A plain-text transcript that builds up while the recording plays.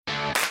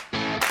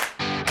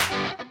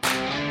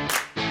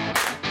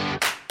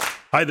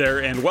Hi there,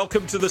 and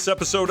welcome to this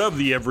episode of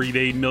the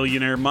Everyday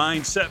Millionaire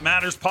Mindset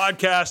Matters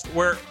podcast,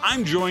 where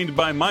I'm joined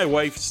by my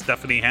wife,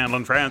 Stephanie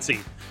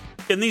Hanlon-Francie.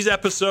 In these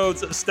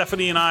episodes,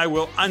 Stephanie and I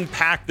will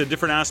unpack the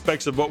different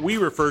aspects of what we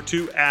refer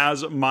to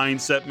as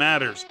mindset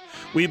matters.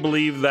 We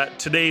believe that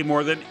today,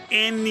 more than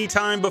any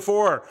time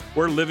before,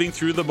 we're living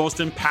through the most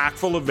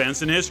impactful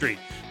events in history.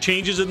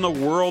 Changes in the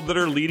world that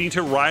are leading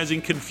to rising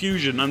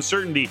confusion,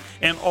 uncertainty,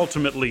 and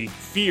ultimately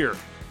fear.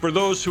 For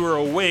those who are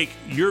awake,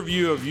 your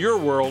view of your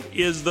world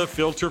is the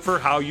filter for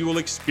how you will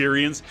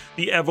experience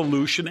the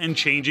evolution and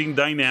changing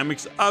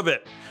dynamics of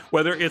it.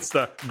 Whether it's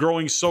the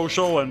growing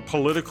social and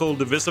political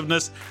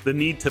divisiveness, the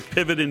need to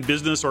pivot in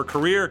business or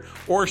career,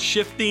 or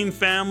shifting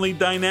family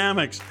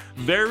dynamics,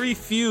 very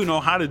few know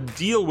how to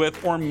deal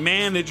with or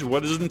manage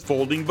what is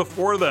unfolding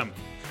before them.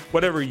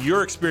 Whatever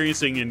you're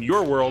experiencing in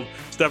your world,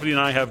 Stephanie and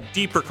I have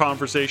deeper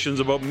conversations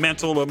about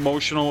mental,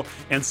 emotional,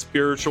 and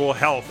spiritual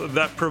health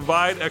that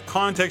provide a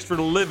context for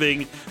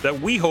living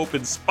that we hope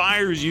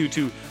inspires you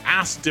to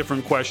ask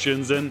different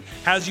questions and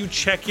has you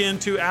check in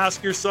to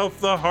ask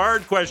yourself the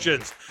hard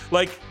questions.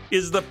 Like,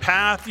 is the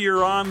path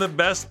you're on the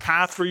best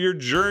path for your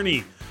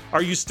journey?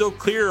 Are you still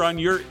clear on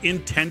your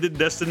intended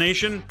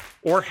destination,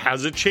 or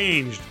has it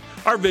changed?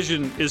 Our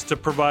vision is to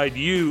provide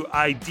you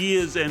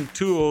ideas and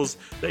tools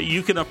that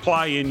you can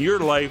apply in your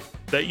life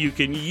that you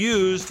can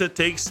use to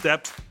take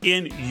steps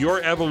in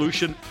your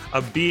evolution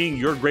of being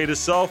your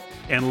greatest self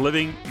and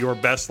living your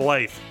best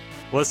life.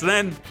 Listen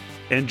in,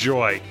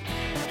 enjoy.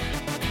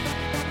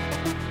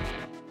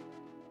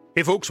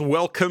 Hey folks,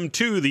 welcome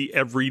to the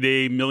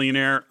Everyday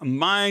Millionaire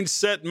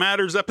Mindset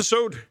Matters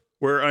episode,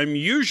 where I'm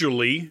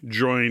usually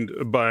joined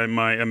by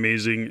my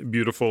amazing,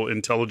 beautiful,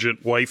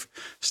 intelligent wife,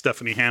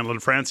 Stephanie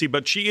Hanlon-Francie,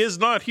 but she is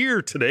not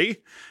here today.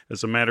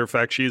 As a matter of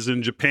fact, she is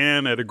in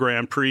Japan at a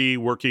Grand Prix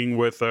working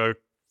with a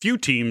few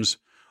teams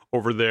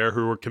over there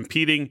who are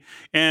competing,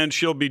 and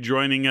she'll be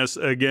joining us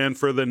again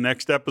for the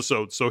next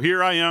episode. So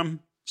here I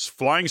am,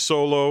 flying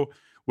solo,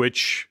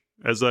 which,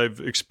 as I've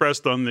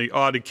expressed on the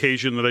odd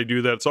occasion that I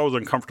do that, it's always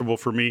uncomfortable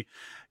for me.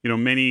 You know,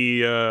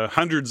 many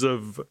hundreds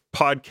of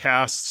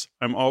podcasts,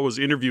 I'm always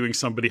interviewing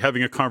somebody,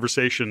 having a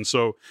conversation.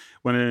 So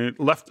when I'm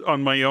left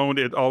on my own,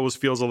 it always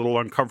feels a little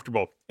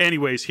uncomfortable.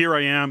 Anyways, here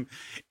I am.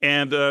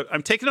 And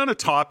I'm taking on a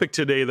topic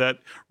today that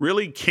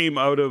really came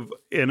out of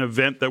an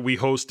event that we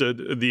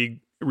hosted, the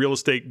Real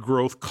Estate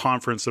Growth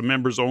Conference, a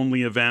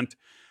members-only event.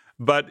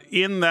 But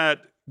in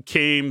that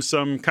came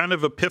some kind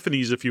of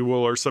epiphanies, if you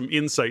will, or some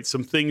insights,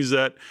 some things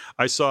that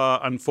I saw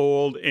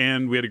unfold.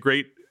 And we had a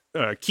great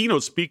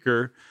keynote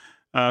speaker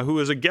who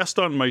is a guest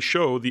on my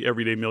show, The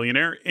Everyday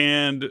Millionaire,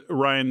 and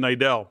Ryan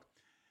Niddel.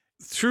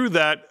 Through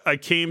that, I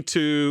came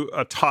to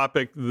a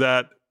topic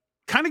that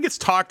kind of gets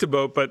talked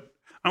about, but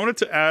I wanted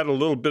to add a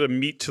little bit of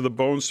meat to the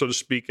bone, so to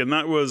speak, and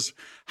that was,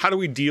 how do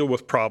we deal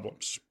with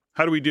problems?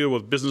 How do we deal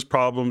with business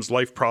problems,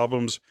 life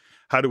problems?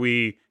 How do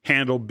we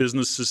handle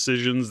business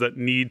decisions that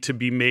need to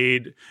be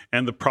made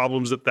and the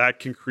problems that that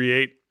can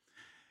create?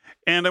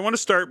 And I want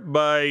to start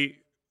by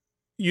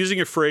using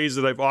a phrase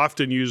that I've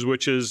often used,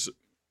 which is,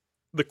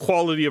 the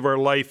quality of our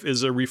life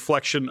is a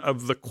reflection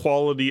of the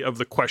quality of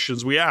the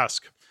questions we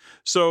ask.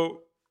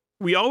 So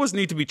we always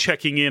need to be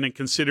checking in and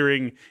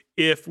considering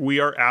if we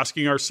are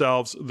asking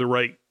ourselves the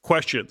right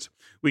questions.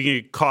 We can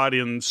get caught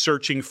in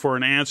searching for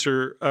an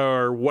answer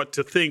or what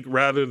to think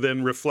rather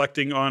than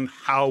reflecting on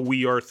how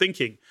we are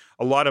thinking.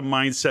 A lot of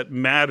mindset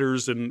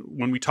matters. And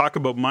when we talk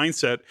about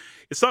mindset,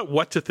 it's not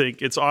what to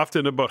think. It's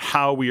often about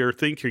how we are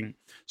thinking.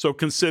 So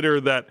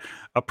consider that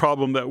a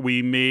problem that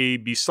we may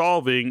be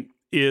solving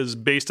is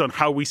based on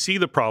how we see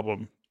the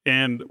problem.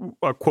 And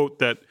a quote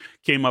that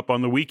came up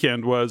on the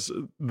weekend was,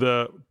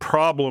 the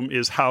problem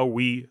is how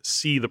we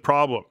see the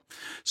problem.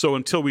 So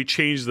until we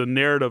change the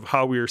narrative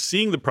how we are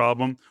seeing the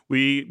problem,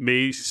 we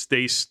may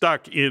stay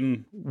stuck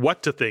in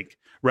what to think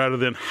rather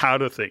than how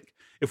to think.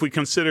 If we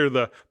consider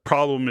the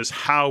problem is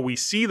how we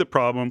see the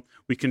problem,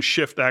 we can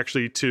shift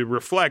actually to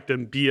reflect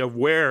and be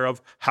aware of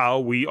how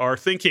we are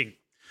thinking.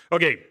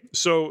 Okay,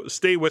 so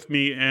stay with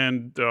me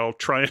and I'll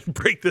try and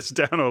break this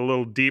down a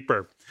little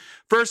deeper.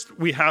 First,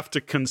 we have to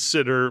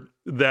consider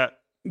that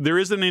there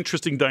is an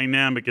interesting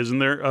dynamic, isn't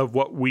there, of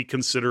what we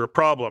consider a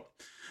problem.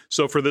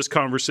 So for this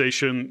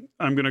conversation,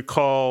 I'll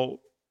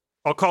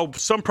call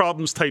some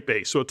problems type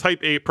A. So a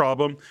type A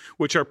problem,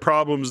 which are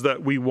problems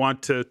that we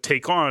want to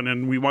take on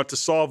and we want to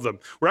solve them.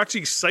 We're actually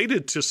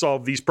excited to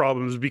solve these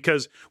problems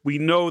because we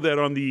know that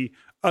on the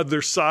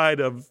other side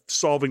of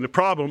solving the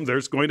problem,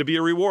 there's going to be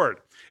a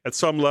reward. At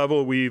some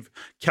level, we've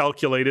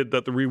calculated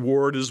that the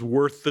reward is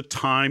worth the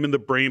time and the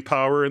brain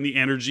power and the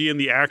energy and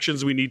the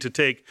actions we need to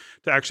take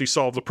to actually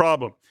solve the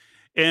problem.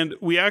 And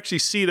we actually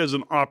see it as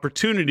an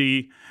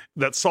opportunity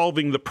that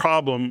solving the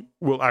problem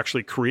will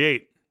actually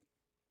create.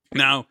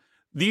 Now,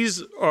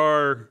 these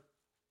are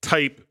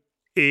type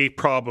A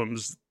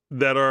problems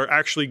that are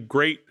actually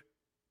great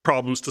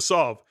problems to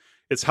solve.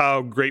 It's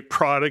how great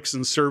products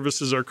and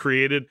services are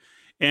created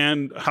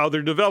and how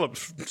they're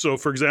developed. So,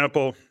 for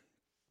example,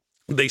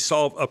 they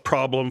solve a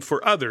problem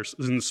for others,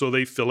 and so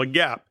they fill a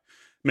gap.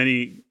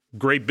 Many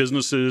great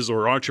businesses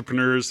or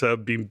entrepreneurs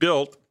have been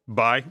built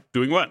by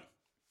doing what?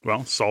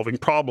 Well, solving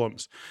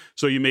problems.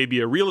 So you may be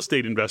a real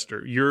estate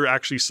investor. You're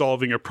actually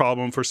solving a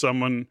problem for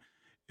someone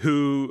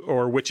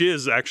which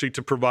is actually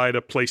to provide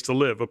a place to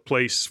live, a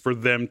place for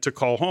them to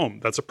call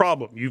home. That's a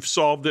problem. You've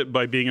solved it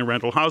by being a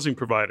rental housing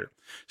provider.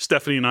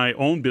 Stephanie and I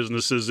own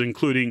businesses,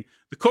 including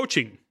the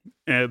coaching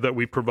that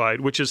we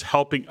provide, which is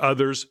helping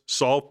others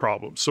solve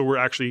problems. So we're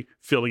actually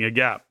filling a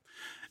gap.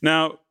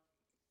 Now,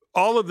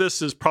 all of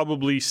this is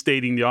probably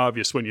stating the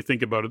obvious when you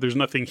think about it. There's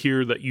nothing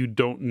here that you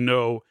don't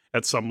know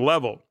at some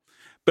level.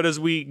 But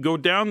as we go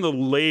down the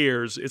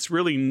layers, it's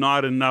really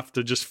not enough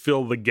to just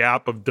fill the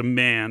gap of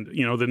demand.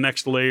 The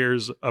next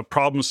layers of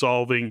problem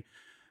solving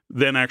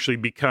then actually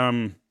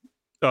become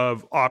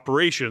of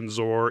operations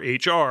or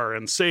HR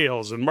and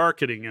sales and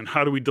marketing, and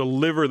how do we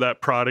deliver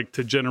that product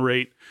to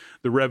generate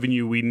the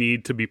revenue we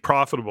need to be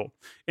profitable.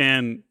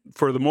 And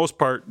for the most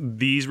part,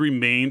 these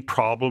remain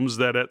problems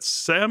that at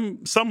some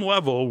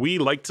level we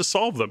like to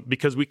solve them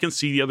because we can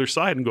see the other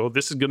side and go,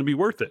 this is going to be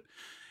worth it.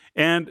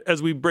 And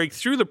as we break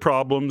through the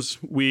problems,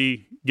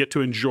 we get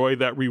to enjoy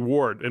that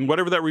reward. And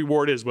whatever that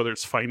reward is, whether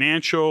it's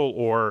financial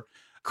or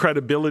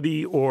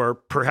credibility, or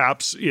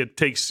perhaps it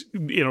takes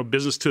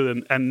business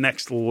to a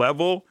next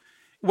level,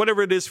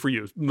 whatever it is for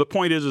you. The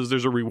point is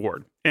there's a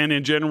reward. And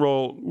in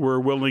general, we're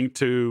willing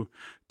to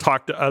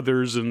talk to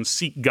others and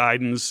seek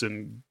guidance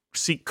and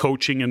seek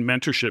coaching and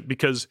mentorship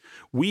because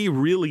we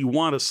really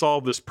want to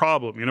solve this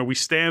problem. We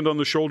stand on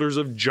the shoulders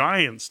of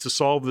giants to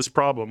solve this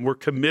problem. We're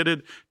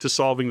committed to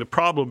solving the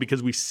problem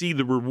because we see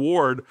the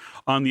reward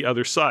on the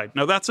other side.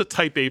 Now, that's a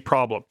type A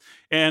problem,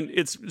 and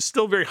it's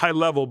still very high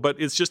level,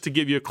 but it's just to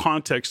give you a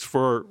context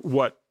for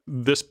what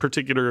this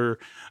particular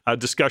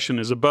discussion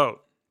is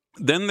about.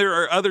 Then there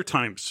are other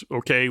times,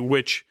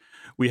 which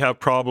we have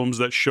problems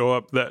that show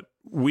up that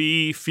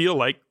we feel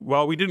like,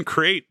 well, we didn't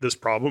create this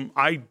problem.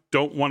 I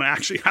don't want to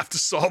actually have to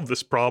solve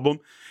this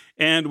problem.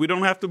 And we don't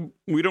want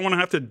to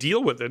have to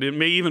deal with it. It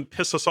may even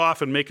piss us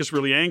off and make us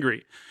really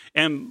angry.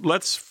 And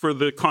for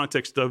the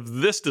context of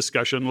this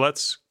discussion,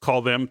 let's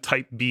call them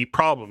type B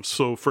problems.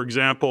 So for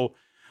example,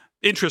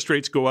 interest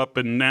rates go up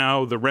and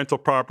now the rental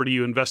property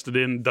you invested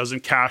in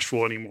doesn't cash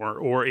flow anymore,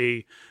 or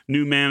a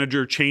new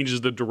manager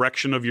changes the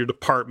direction of your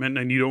department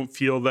and you don't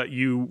feel that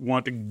you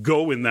want to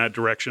go in that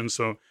direction.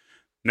 So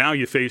now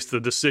you face the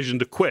decision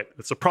to quit.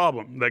 It's a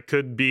problem. That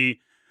could be,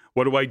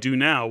 what do I do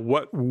now?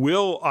 What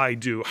will I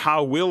do?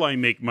 How will I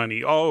make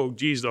money? Oh,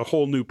 geez, a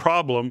whole new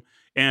problem.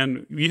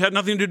 And you had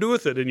nothing to do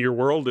with it in your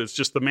world. It's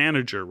just the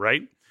manager,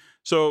 right?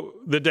 So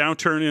the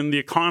downturn in the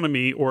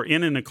economy or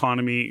in an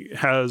economy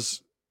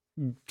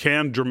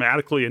can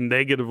dramatically and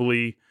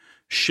negatively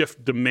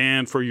shift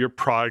demand for your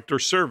product or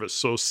service.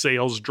 So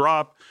sales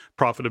drop,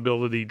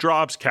 profitability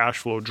drops, cash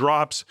flow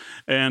drops.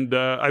 And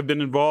I've been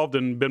involved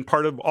and been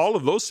part of all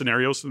of those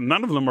scenarios.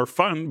 None of them are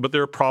fun, but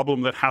they're a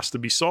problem that has to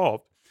be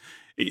solved.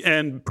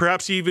 And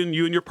perhaps even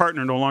you and your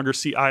partner no longer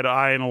see eye to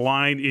eye and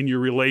align in your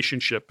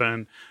relationship.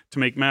 And to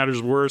make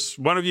matters worse,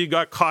 one of you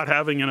got caught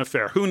having an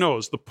affair. Who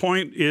knows? The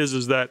point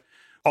is that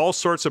all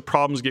sorts of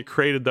problems get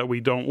created that we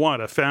don't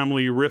want. A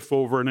family riff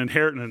over an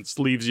inheritance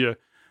leaves you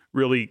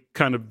really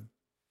kind of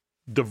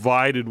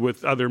divided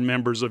with other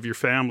members of your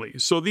family.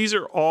 So these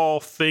are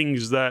all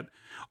things that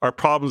are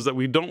problems that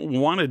we don't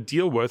want to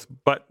deal with,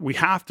 but we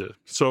have to.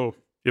 So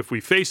if we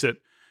face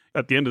it,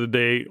 at the end of the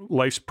day,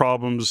 life's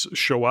problems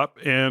show up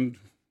and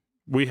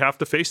we have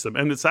to face them.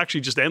 And it's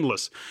actually just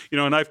endless.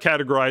 And I've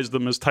categorized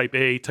them as type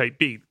A, type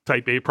B.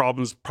 Type A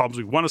problems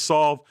we want to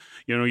solve.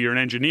 You're an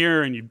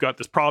engineer and you've got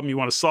this problem you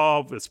want to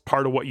solve. It's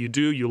part of what you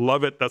do. You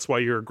love it. That's why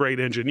you're a great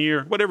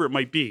engineer, whatever it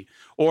might be.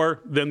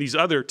 Or then these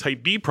other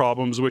type B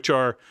problems, which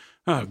are,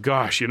 oh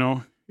gosh,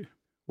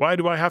 why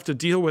do I have to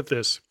deal with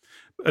this?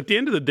 At the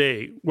end of the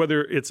day,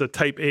 whether it's a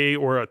type A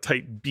or a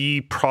type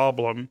B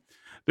problem,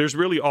 there's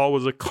really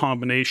always a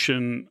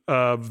combination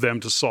of them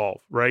to solve,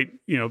 right?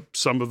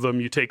 Some of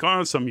them you take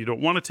on, some you don't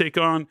want to take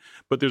on,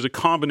 but there's a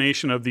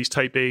combination of these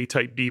type A,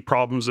 type B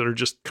problems that are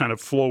just kind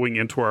of flowing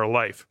into our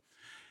life.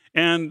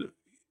 And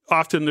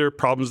often they're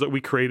problems that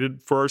we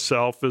created for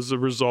ourselves as a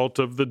result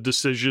of the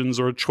decisions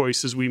or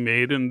choices we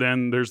made. And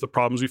then there's the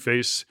problems we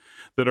face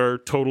that are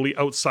totally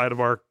outside of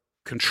our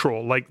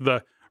control, like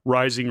the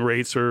rising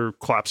rates or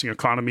collapsing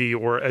economy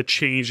or a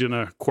change in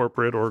a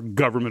corporate or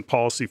government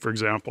policy, for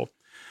example.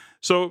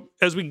 So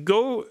as we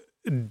go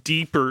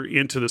deeper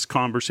into this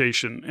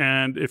conversation,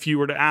 and if you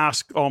were to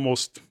ask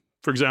almost,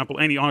 for example,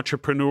 any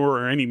entrepreneur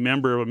or any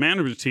member of a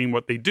management team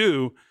what they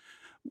do,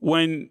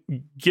 when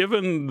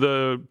given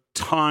the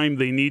time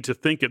they need to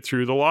think it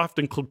through, they'll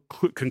often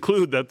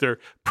conclude that their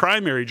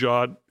primary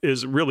job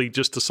is really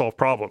just to solve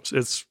problems.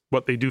 It's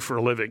what they do for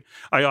a living.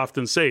 I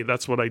often say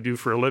that's what I do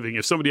for a living.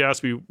 If somebody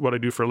asks me what I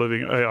do for a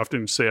living, I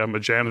often say I'm a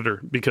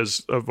janitor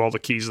because of all the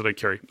keys that I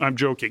carry. I'm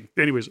joking.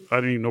 Anyways,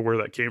 I don't even know where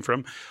that came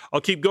from.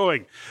 I'll keep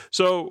going.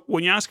 So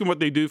when you ask them what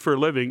they do for a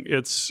living,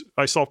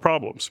 I solve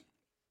problems.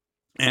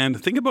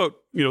 And think about,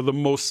 the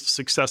most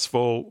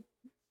successful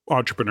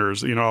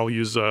entrepreneurs. I'll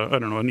use, I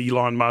don't know, an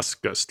Elon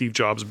Musk, Steve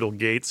Jobs, Bill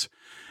Gates.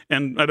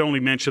 And I'd only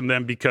mention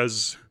them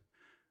because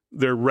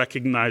they're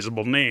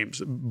recognizable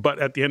names. But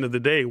at the end of the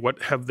day,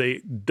 what have they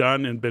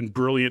done and been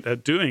brilliant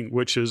at doing?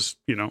 Which is,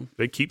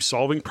 they keep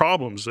solving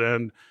problems,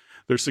 and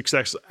their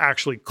success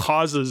actually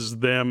causes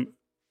them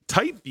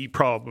type B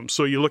problems.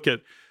 So you look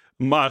at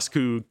Musk,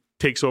 who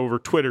takes over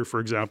Twitter, for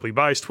example. He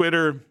buys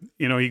Twitter,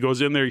 he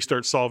goes in there, he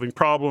starts solving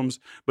problems,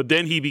 but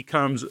then he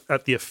becomes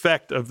at the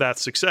effect of that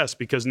success,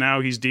 because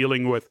now he's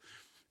dealing with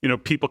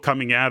people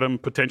coming at him,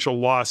 potential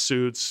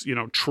lawsuits,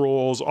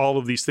 trolls, all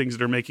of these things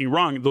that are making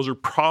wrong. Those are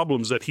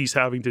problems that he's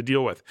having to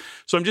deal with.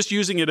 So I'm just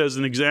using it as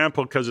an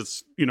example because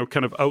it's,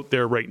 kind of out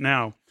there right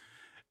now.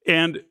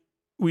 And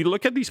we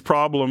look at these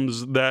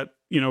problems that,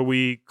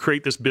 we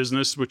create this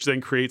business, which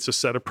then creates a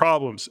set of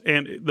problems.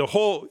 And the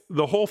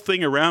whole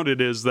thing around it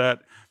is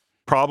that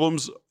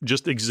problems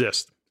just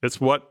exist.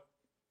 It's what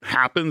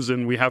happens,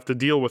 and we have to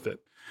deal with it.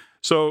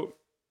 So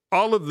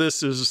all of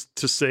this is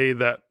to say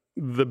that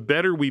the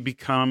better we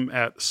become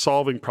at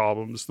solving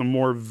problems, the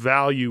more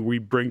value we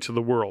bring to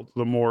the world,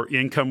 the more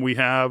income we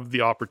have,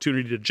 the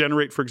opportunity to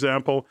generate, for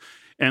example,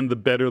 and the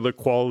better the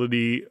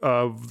quality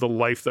of the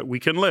life that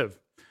we can live.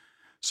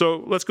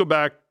 So let's go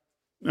back,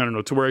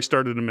 to where I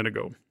started a minute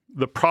ago.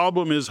 The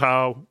problem is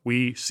how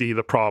we see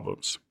the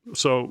problems.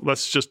 So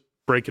let's just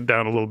break it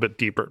down a little bit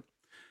deeper.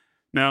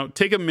 Now,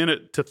 take a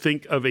minute to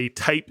think of a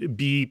type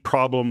B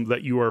problem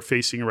that you are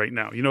facing right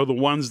now. The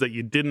ones that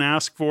you didn't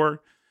ask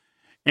for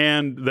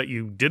and that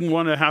you didn't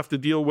want to have to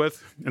deal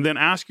with. And then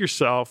ask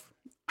yourself,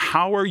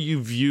 how are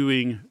you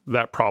viewing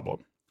that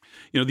problem?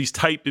 These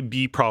type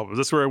B problems.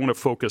 That's where I want to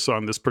focus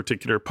on this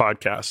particular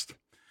podcast.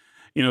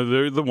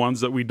 They're the ones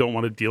that we don't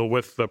want to deal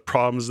with, the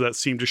problems that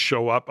seem to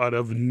show up out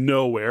of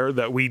nowhere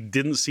that we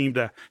didn't seem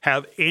to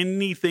have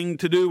anything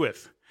to do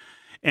with.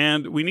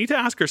 And we need to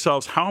ask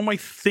ourselves, how am I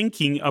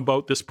thinking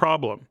about this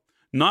problem?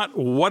 Not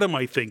what am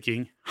I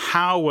thinking,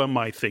 how am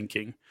I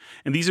thinking?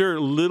 And these are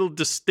little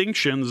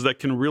distinctions that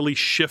can really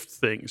shift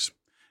things,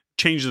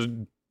 change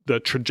the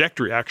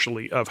trajectory,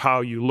 actually, of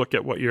how you look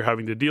at what you're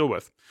having to deal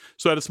with.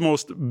 So at its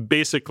most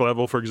basic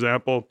level, for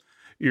example,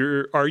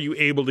 are you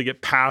able to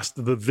get past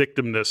the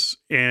victimness,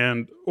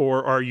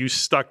 or are you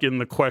stuck in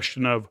the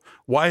question of,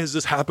 why is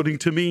this happening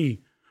to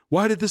me?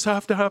 Why did this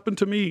have to happen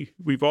to me?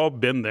 We've all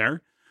been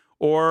there.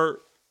 Or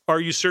are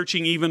you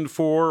searching even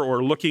for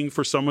or looking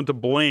for someone to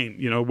blame,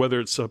 whether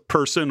it's a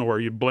person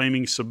or you're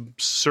blaming some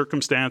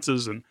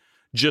circumstances and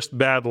just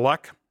bad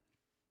luck?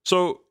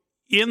 So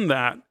in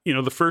that,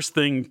 the first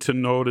thing to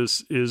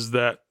notice is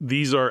that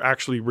these are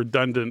actually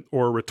redundant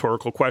or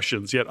rhetorical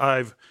questions. Yet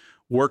I've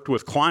worked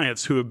with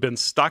clients who have been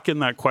stuck in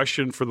that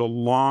question for the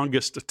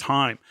longest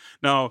time.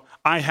 Now,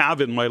 I have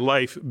in my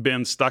life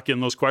been stuck in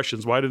those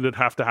questions. Why did it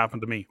have to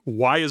happen to me?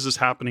 Why is this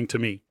happening to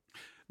me?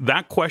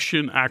 That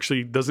question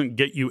actually doesn't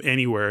get you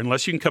anywhere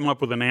unless you can come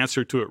up with an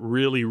answer to it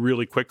really,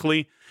 really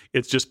quickly.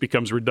 It just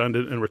becomes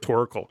redundant and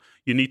rhetorical.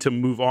 You need to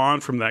move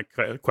on from that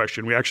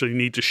question. We actually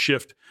need to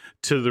shift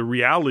to the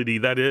reality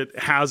that it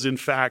has in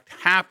fact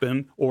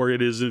happened, or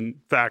it is in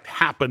fact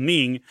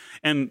happening.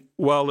 And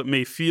while it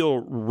may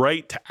feel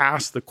right to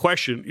ask the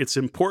question, it's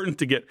important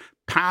to get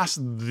past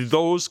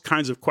those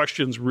kinds of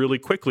questions really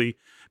quickly,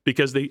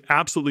 because they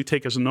absolutely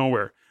take us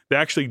nowhere. They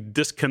actually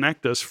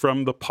disconnect us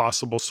from the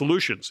possible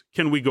solutions.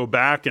 Can we go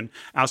back and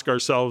ask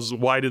ourselves,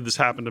 why did this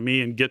happen to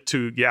me? And get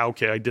to,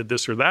 I did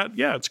this or that.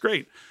 Yeah, it's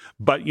great.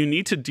 But you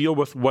need to deal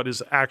with what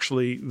is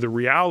actually the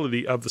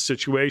reality of the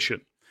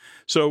situation.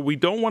 So we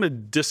don't want to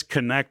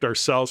disconnect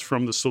ourselves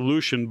from the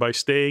solution by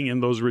staying in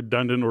those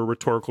redundant or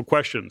rhetorical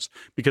questions,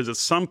 because at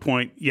some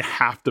point you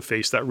have to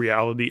face that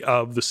reality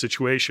of the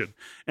situation.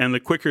 And the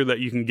quicker that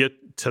you can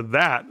get to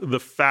that, the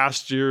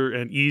faster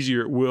and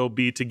easier it will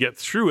be to get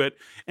through it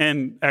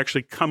and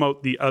actually come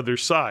out the other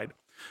side.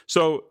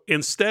 So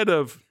instead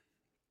of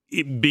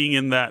it being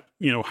in that,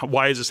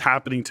 why is this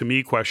happening to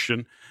me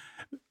question,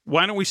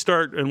 why don't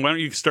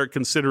you start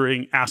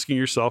considering asking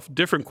yourself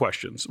different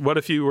questions? What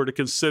if you were to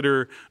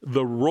consider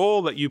the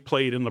role that you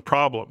played in the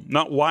problem?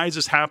 Not why is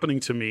this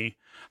happening to me?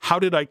 How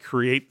did I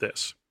create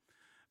this?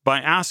 By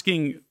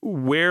asking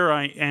where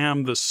I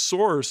am the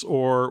source,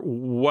 or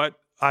what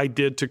I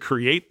did to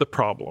create the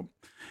problem.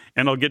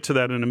 And I'll get to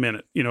that in a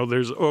minute.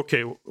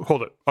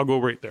 Hold it. I'll go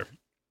right there.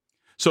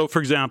 So for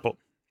example,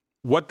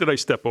 what did I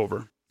step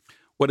over?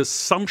 What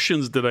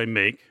assumptions did I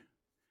make?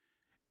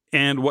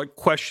 And what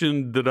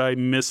question did I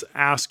miss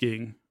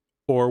asking,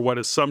 or what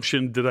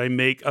assumption did I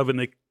make of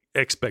an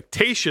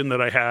expectation that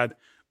I had,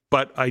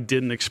 but I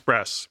didn't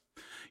express?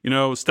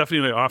 Stephanie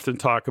and I often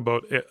talk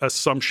about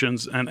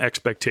assumptions and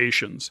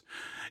expectations.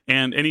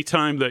 And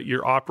anytime that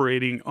you're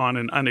operating on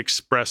an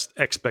unexpressed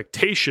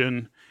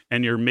expectation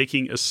and you're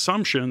making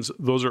assumptions,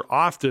 those are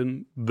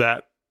often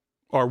that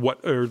are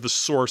what are the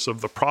source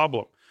of the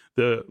problem,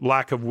 the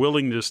lack of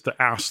willingness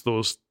to ask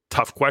those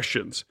tough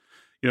questions.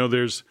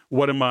 There's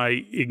what am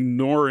I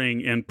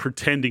ignoring and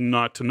pretending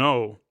not to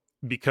know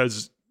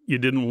because you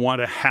didn't want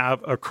to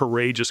have a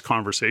courageous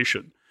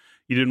conversation.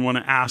 You didn't want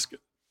to ask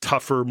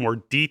tougher, more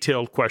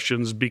detailed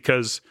questions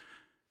because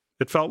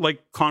It felt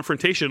like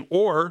confrontation,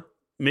 or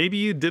maybe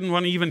you didn't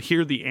want to even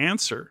hear the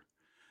answer.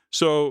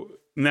 So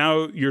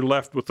now you're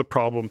left with the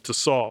problem to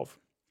solve.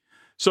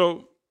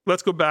 So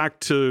let's go back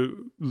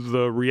to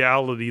the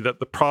reality that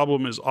the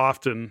problem is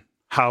often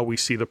how we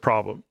see the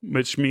problem,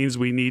 which means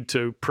we need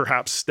to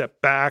perhaps step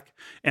back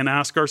and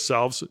ask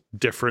ourselves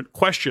different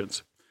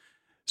questions.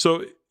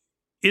 So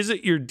is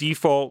it your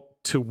default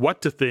to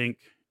what to think,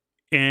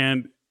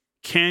 and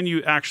can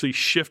you actually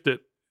shift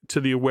it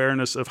to the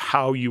awareness of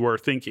how you are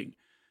thinking?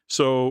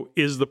 So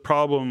is the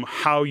problem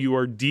how you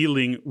are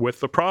dealing with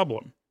the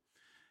problem?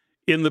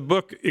 In the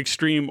book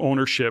Extreme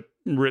Ownership,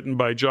 written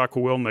by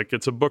Jocko Willink,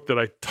 it's a book that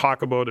I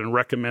talk about and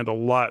recommend a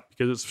lot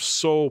because it's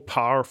so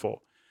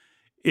powerful,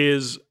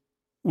 is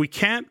we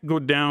can't go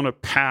down a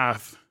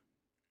path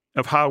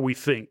of how we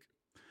think.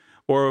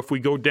 Or if we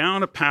go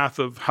down a path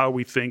of how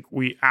we think,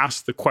 we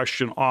ask the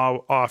question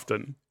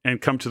often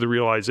and come to the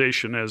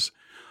realization as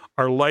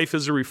our life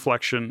is a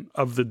reflection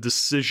of the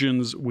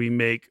decisions we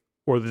make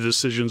or the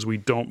decisions we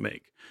don't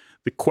make.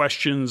 The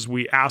questions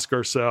we ask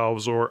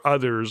ourselves or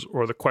others,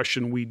 or the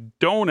question we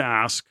don't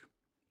ask,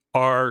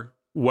 are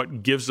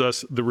what gives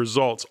us the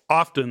results,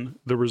 often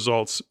the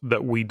results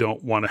that we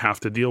don't want to have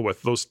to deal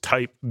with, those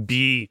type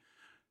B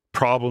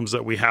problems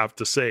that we have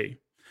to say.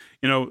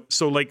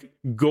 So like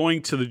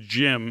going to the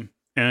gym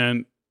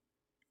and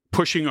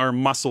pushing our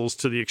muscles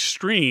to the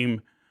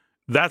extreme,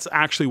 that's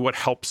actually what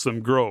helps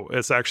them grow.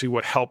 It's actually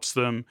what helps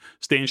them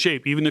stay in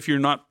shape. Even if you're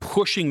not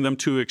pushing them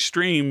to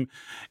extreme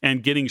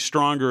and getting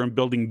stronger and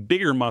building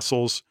bigger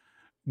muscles,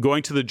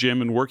 going to the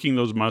gym and working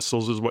those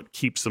muscles is what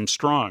keeps them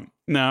strong.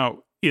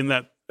 Now, in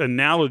that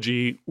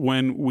analogy,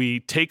 when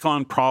we take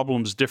on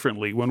problems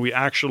differently, when we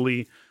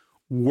actually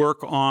work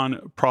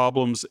on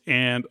problems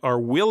and are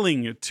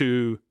willing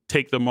to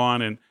take them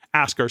on and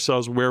ask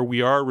ourselves where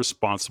we are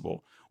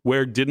responsible,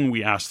 where didn't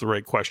we ask the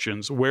right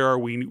questions, where are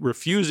we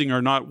refusing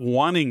or not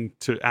wanting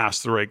to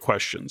ask the right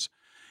questions.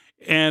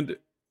 And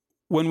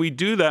when we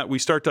do that, we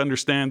start to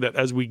understand that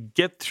as we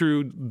get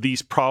through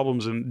these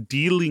problems and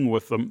dealing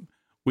with them,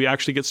 we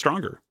actually get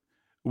stronger.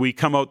 We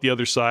come out the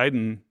other side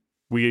and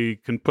we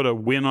can put a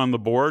win on the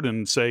board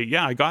and say,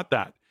 yeah, I got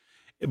that.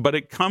 But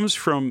it comes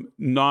from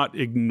not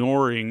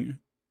ignoring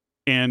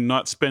and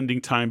not spending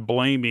time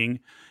blaming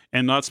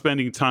and not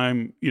spending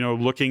time,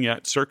 looking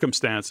at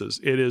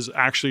circumstances. It is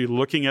actually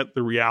looking at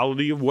the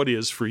reality of what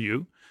is for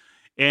you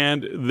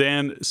and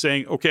then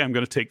saying, okay, I'm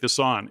going to take this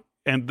on.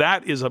 And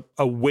that is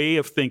a way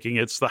of thinking.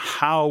 It's the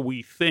how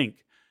we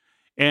think.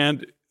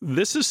 And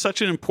this is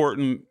such an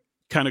important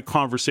kind of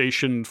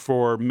conversation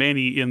for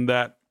many, in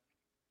that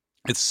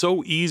it's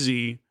so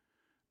easy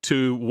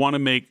to want to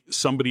make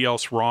somebody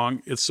else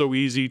wrong. It's so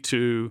easy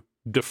to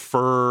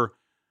defer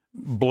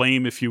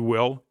blame, if you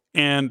will.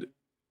 And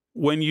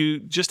when you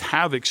just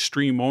have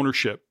extreme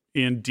ownership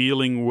in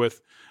dealing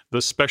with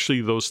especially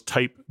those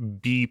type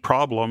B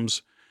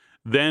problems,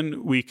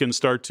 then we can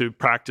start to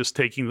practice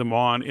taking them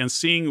on and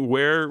seeing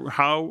where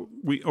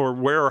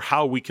or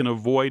how we can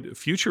avoid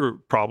future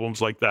problems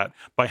like that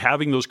by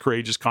having those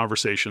courageous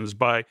conversations,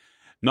 by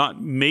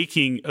not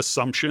making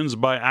assumptions,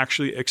 by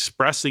actually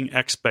expressing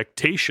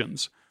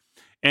expectations.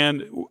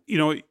 And,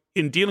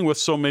 in dealing with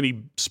so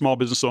many small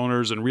business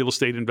owners and real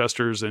estate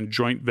investors and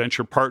joint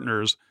venture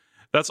partners,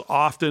 that's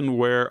often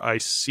where I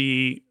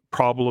see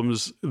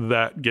problems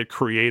that get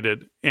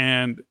created.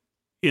 And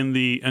in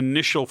the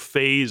initial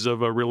phase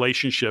of a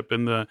relationship,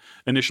 in the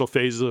initial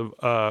phase of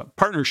a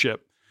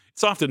partnership,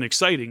 it's often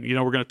exciting.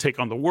 We're going to take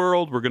on the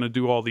world. We're going to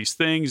do all these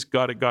things.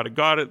 Got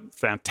it.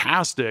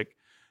 Fantastic.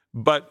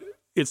 But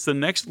it's the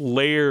next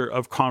layer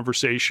of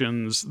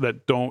conversations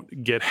that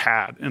don't get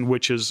had, and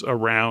which is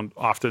around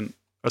often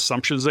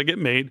assumptions that get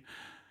made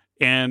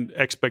and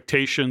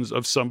expectations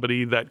of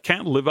somebody that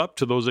can't live up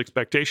to those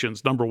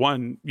expectations. Number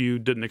one, you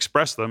didn't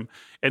express them.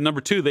 And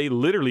number two, they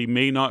literally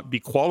may not be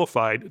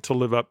qualified to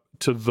live up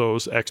to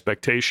those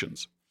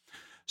expectations.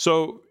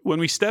 So when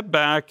we step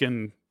back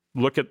and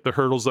look at the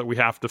hurdles that we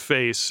have to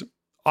face,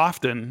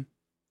 often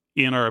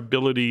in our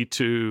ability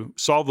to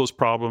solve those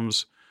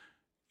problems,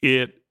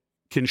 it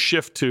can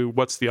shift to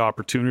what's the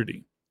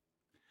opportunity.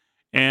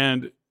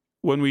 And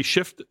when we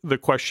shift the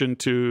question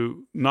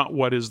to not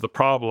what is the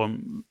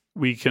problem,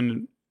 we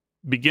can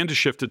begin to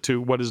shift it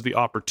to what is the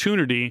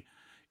opportunity.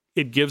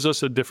 It gives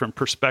us a different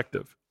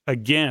perspective.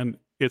 Again,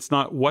 it's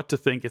not what to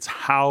think, it's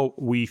how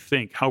we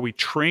think, how we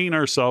train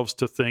ourselves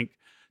to think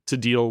to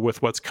deal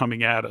with what's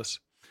coming at us.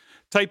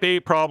 Type A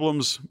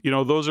problems,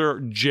 those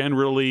are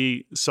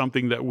generally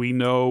something that we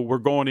know. We're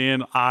going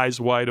in eyes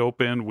wide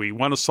open. We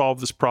want to solve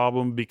this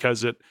problem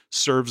because it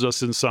serves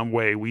us in some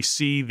way. We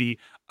see the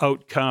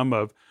outcome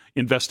of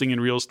investing in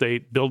real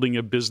estate, building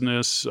a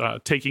business,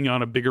 taking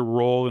on a bigger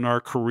role in our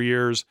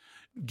careers,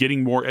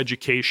 getting more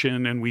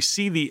education, and we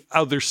see the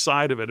other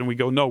side of it and we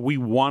go, no, we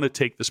want to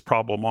take this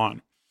problem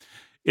on.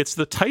 It's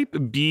the type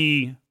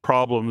B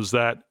problems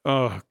that,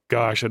 oh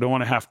gosh, I don't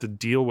want to have to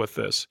deal with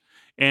this.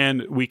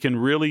 And we can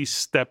really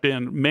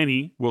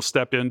many will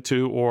step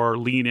into or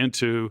lean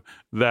into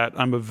that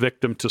I'm a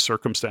victim to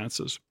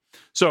circumstances.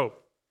 So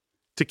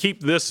to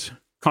keep this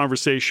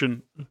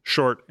conversation,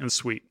 short and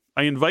sweet.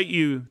 I invite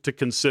you to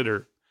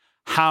consider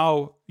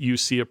how you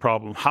see a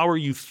problem. How are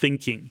you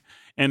thinking?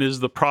 And is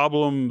the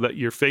problem that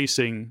you're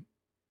facing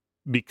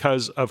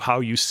because of how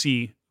you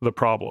see the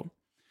problem?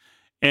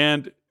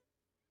 And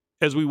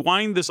as we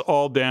wind this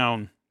all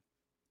down,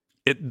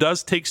 it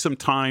does take some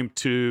time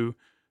to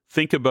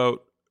think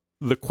about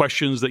the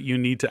questions that you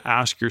need to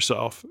ask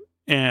yourself.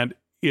 And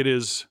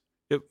it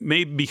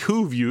may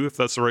behoove you, if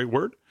that's the right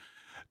word,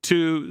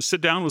 to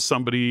sit down with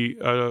somebody,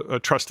 a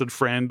trusted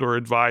friend or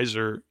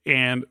advisor,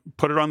 and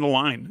put it on the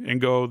line and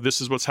go,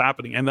 this is what's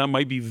happening. And that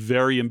might be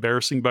very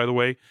embarrassing, by the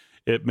way.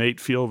 It might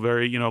feel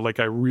very,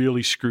 like I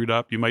really screwed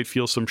up. You might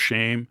feel some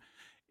shame.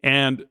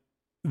 And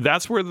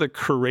that's where the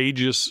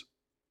courageous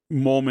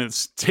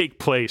moments take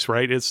place,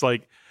 right? It's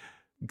like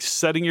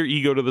setting your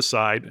ego to the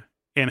side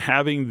and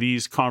having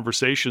these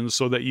conversations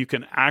so that you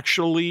can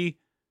actually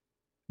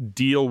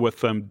deal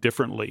with them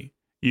differently.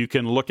 You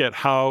can look at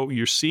how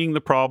you're seeing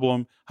the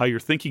problem, how you're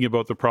thinking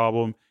about the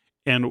problem,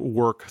 and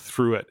work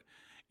through it.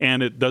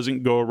 And it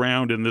doesn't go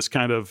around in this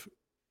kind of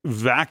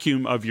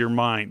vacuum of your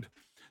mind.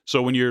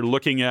 So when you're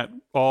looking at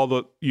all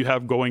that you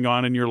have going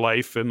on in your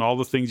life and all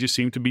the things you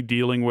seem to be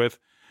dealing with,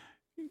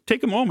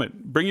 take a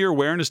moment, bring your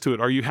awareness to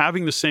it. Are you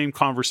having the same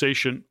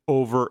conversation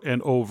over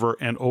and over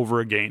and over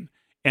again?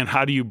 And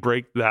how do you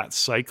break that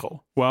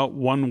cycle? Well,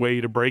 one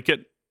way to break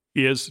it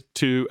is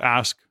to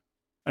ask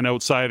an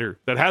outsider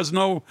that has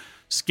no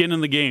skin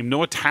in the game,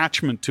 no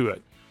attachment to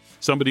it,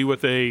 somebody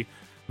with a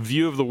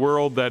view of the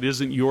world that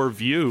isn't your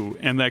view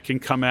and that can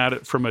come at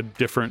it from a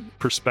different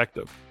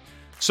perspective.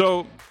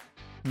 So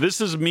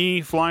this is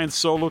me flying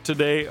solo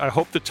today. I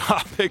hope the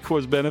topic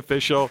was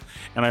beneficial,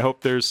 and I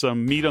hope there's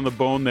some meat on the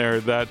bone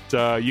there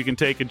that you can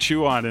take and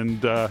chew on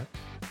and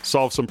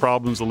solve some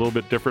problems a little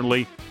bit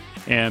differently,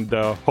 and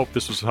hope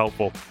this was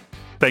helpful.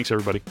 Thanks,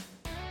 everybody.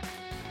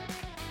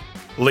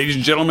 Ladies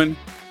and gentlemen,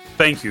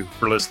 thank you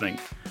for listening.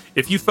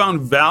 If you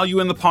found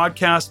value in the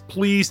podcast,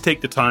 please take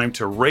the time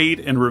to rate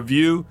and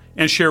review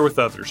and share with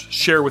others.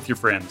 Share with your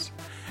friends.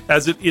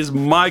 As it is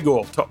my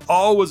goal to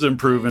always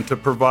improve and to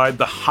provide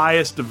the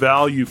highest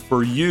value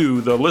for you,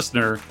 the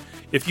listener.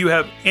 If you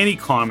have any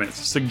comments,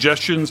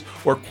 suggestions,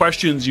 or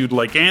questions you'd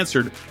like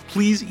answered,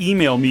 please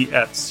email me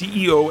at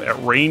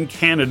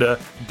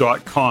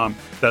ceo@reincanada.com.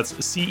 That's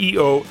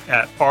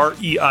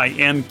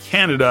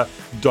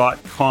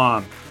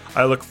ceo@reincanada.com.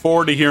 I look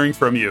forward to hearing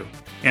from you.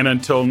 And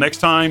until next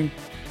time,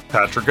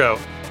 Patrick out.